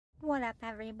What up,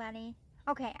 everybody?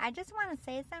 Okay, I just want to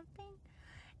say something.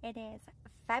 It is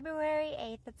February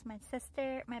 8th. It's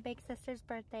my big sister's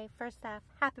birthday. First off,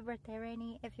 happy birthday,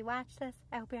 Rainy. If you watch this,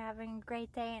 I hope you're having a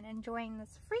great day and enjoying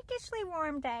this freakishly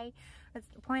warm day. That's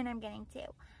the point I'm getting to.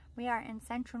 We are in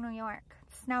central New York,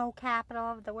 snow capital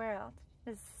of the world.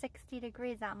 It's 60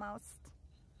 degrees almost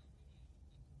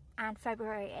on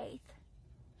February 8th.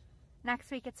 Next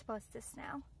week it's supposed to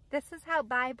snow. This is how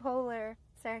bipolar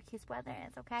Syracuse weather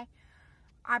is, okay?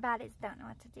 Our bodies don't know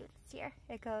what to do this year.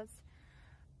 It goes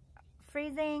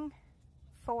freezing,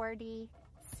 40,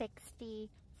 60,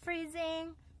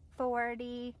 freezing,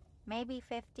 40, maybe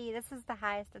 50. This is the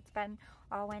highest it's been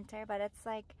all winter, but it's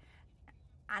like,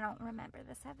 I don't remember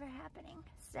this ever happening.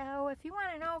 So if you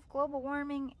want to know if global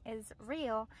warming is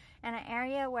real in an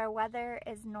area where weather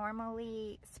is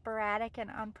normally sporadic and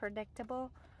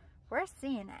unpredictable, we're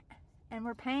seeing it. And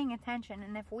we're paying attention.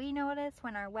 And if we notice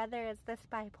when our weather is this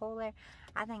bipolar,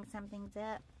 I think something's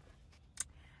up.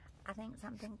 I think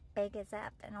something big is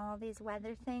up. And all these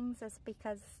weather things is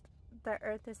because the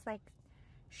earth is like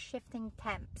shifting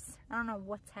temps. I don't know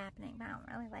what's happening, but I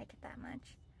don't really like it that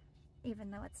much.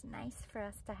 Even though it's nice for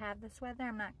us to have this weather,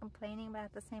 I'm not complaining, but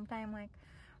at the same time, like,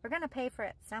 we're going to pay for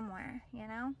it somewhere, you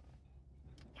know?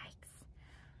 Yikes.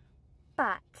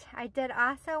 But I did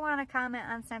also want to comment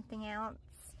on something else.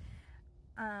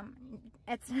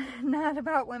 It's not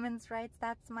about women's rights.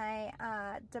 That's my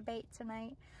debate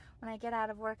tonight. When I get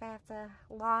out of work, I have to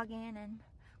log in and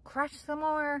crush some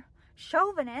more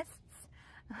chauvinists.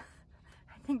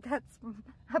 I think that's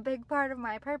a big part of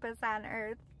my purpose on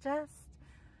earth. Just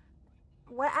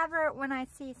whatever, when I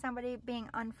see somebody being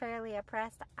unfairly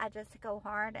oppressed, I just go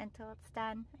hard until it's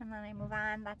done, and then I move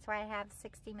on. That's why I have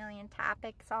 60 million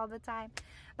topics all the time.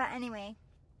 But anyway,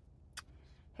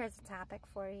 here's a topic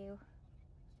for you.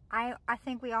 I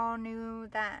think we all knew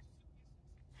that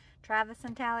Travis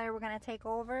and Taylor were going to take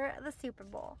over the Super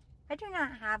Bowl. I do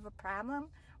not have a problem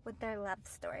with their love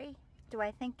story. Do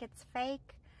I think it's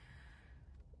fake?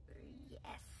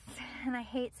 Yes. And I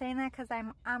hate saying that because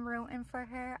I'm rooting for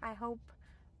her. I hope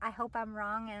I'm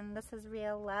wrong and this is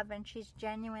real love and she's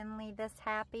genuinely this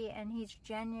happy and he's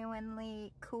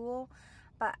genuinely cool.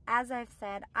 But as I've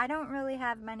said, I don't really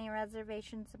have many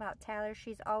reservations about Taylor.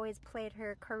 She's always played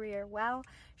her career well.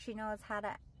 She knows how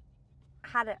to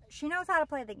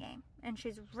play the game, and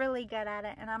she's really good at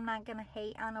it. And I'm not gonna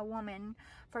hate on a woman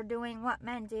for doing what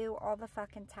men do all the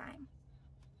fucking time.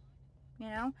 You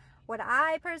know, would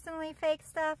I personally fake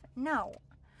stuff? No,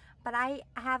 but I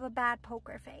have a bad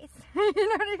poker face. You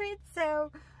know what I mean?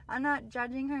 So I'm not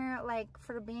judging her like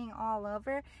for being all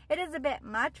over. It is a bit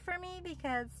much for me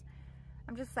because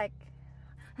I'm just like,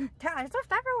 Taylor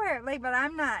Swift everywhere. Like, but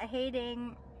I'm not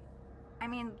hating. I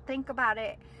mean, think about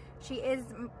it. She is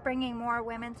bringing more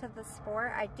women to the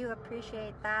sport. I do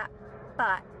appreciate that.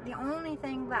 But the only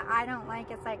thing that I don't like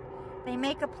is like, they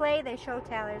make a play, they show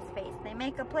Taylor's face. They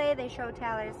make a play, they show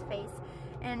Taylor's face.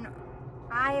 And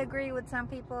I agree with some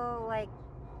people, like,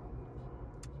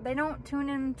 they don't tune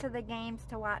into the games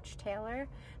to watch Taylor.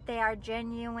 They are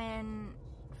genuine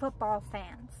football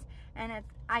fans. And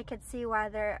I could see why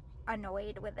they're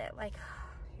annoyed with it. Like,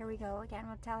 here we go again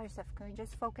with Taylor Swift. Can we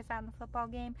just focus on the football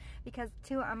game? Because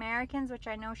to Americans, which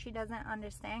I know she doesn't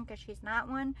understand because she's not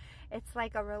one, it's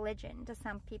like a religion to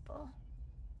some people.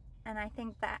 And I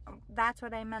think that's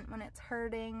what I meant when it's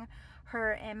hurting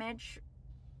her image,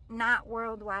 not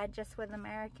worldwide, just with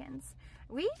Americans.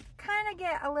 We kind of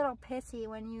get a little pissy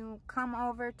when you come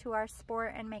over to our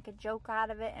sport and make a joke out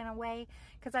of it in a way,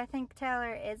 because I think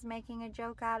Taylor is making a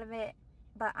joke out of it,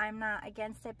 but I'm not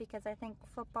against it because I think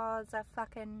football is a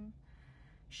fucking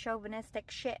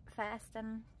chauvinistic shit fest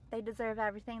and they deserve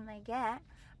everything they get.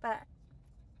 But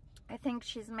I think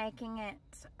she's making it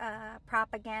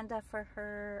propaganda for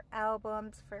her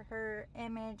albums, for her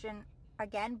image, and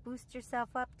again, boost yourself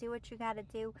up, do what you gotta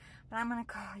do. But I'm gonna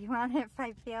call you on it if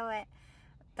I feel it.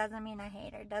 Doesn't mean I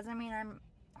hate her. Doesn't mean I'm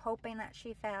hoping that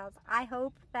she fails. I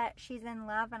hope that she's in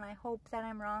love and I hope that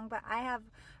I'm wrong, but I have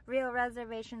real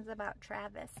reservations about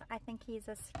Travis. I think he's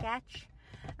a sketch.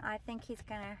 I think he's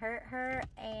gonna hurt her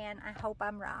and I hope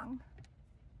I'm wrong.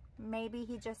 Maybe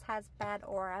he just has bad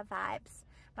aura vibes,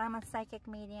 but I'm a psychic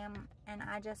medium and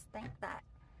I just think that,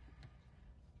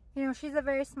 you know, she's a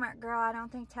very smart girl. I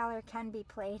don't think Taylor can be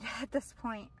played at this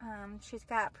point. She's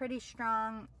got pretty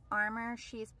strong armor.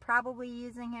 She's probably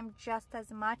using him just as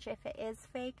much if it is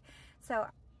fake. So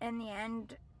in the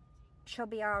end, she'll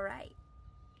be all right.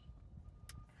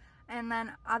 And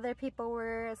then other people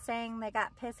were saying they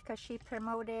got pissed because she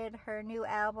promoted her new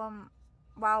album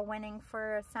while winning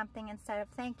for something instead of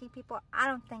thanking people. I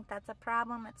don't think that's a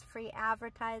problem. It's free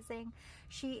advertising.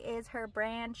 She is her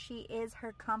brand. She is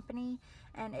her company.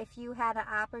 And if you had an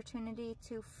opportunity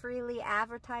to freely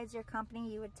advertise your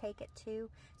company, you would take it too.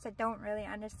 So I don't really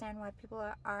understand why people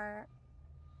are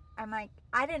I'm like,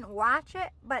 I didn't watch it,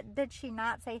 but did she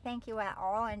not say thank you at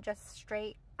all and just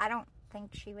straight? I don't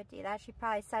think she would do that. She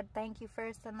probably said thank you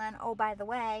first and then, oh, by the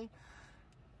way,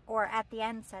 or at the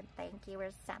end said thank you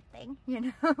or something, you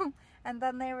know. And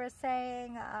then they were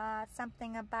saying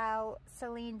something about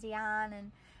Celine Dion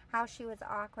and how she was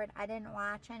awkward. I didn't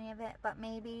watch any of it, but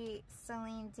maybe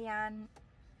Celine Dion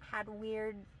had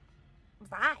weird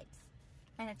vibes.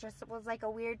 And it just was like a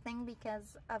weird thing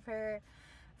because of her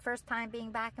first time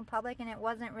being back in public, and it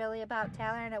wasn't really about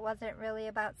Taylor and it wasn't really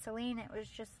about Celine. It was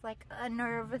just like a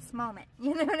nervous moment.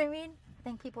 You know what I mean? I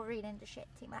think people read into shit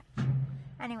too much.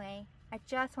 Anyway, I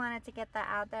just wanted to get that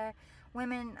out there.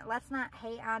 Women, let's not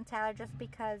hate on Taylor just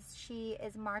because she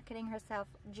is marketing herself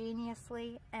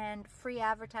geniusly and free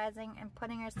advertising and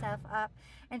putting herself up.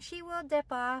 And she will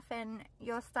dip off and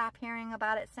you'll stop hearing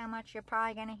about it so much. You're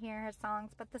probably going to hear her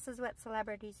songs. But this is what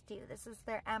celebrities do. This is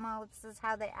their MO. This is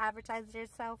how they advertise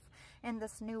themselves in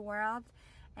this new world.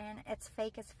 And it's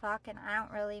fake as fuck, and I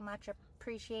don't really much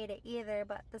appreciate it either,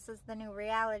 but this is the new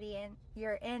reality and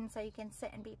you're in, so you can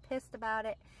sit and be pissed about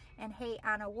it and hate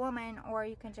on a woman, or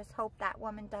you can just hope that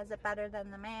woman does it better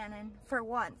than the man, and for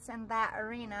once in that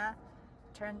arena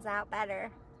turns out better,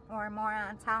 or more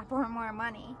on top, or more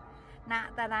money.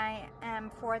 Not that I am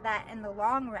for that in the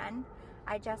long run.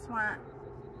 I just want,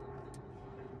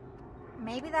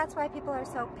 maybe that's why people are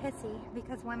so pissy,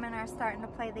 because women are starting to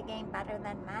play the game better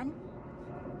than men.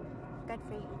 Good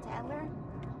for you, Taylor.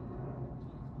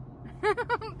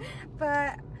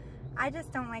 But I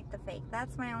just don't like the fake.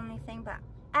 That's my only thing. But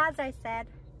as I said,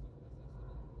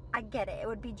 I get it. It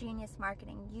would be genius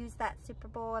marketing. Use that Super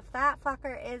Bowl. If that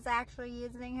fucker is actually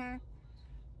using her,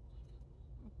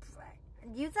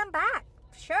 use them back.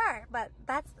 Sure. But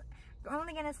that's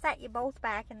only going to set you both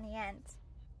back in the end.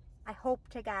 I hope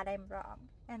to God I'm wrong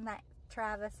and that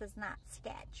Travis is not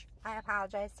sketch. I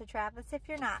apologize to Travis if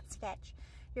you're not sketch.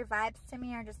 Your vibes to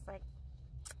me are just like,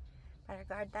 better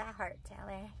guard that heart,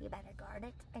 Taylor. You better guard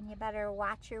it, and you better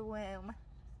watch your womb.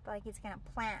 Like he's gonna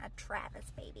plant a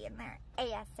Travis baby in there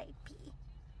ASAP.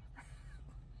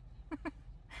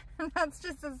 That's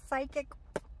just a psychic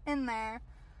in there.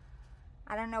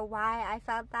 I don't know why I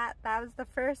felt that. That was the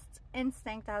first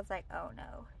instinct. I was like, oh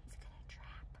no, he's gonna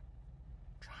trap.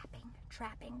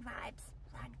 Trapping vibes.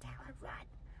 Run, Taylor, run.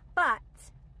 But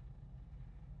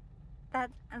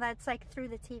that's like through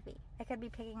the TV. I could be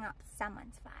picking up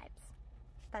someone's vibes.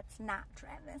 That's not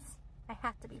Travis. I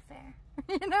have to be fair.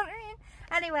 You know what I mean?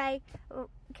 Anyway,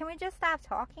 can we just stop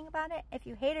talking about it? If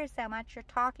you hate her so much, you're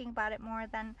talking about it more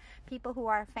than people who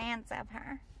are fans of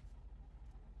her.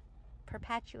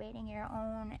 Perpetuating your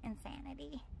own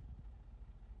insanity.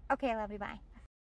 Okay, love you, bye.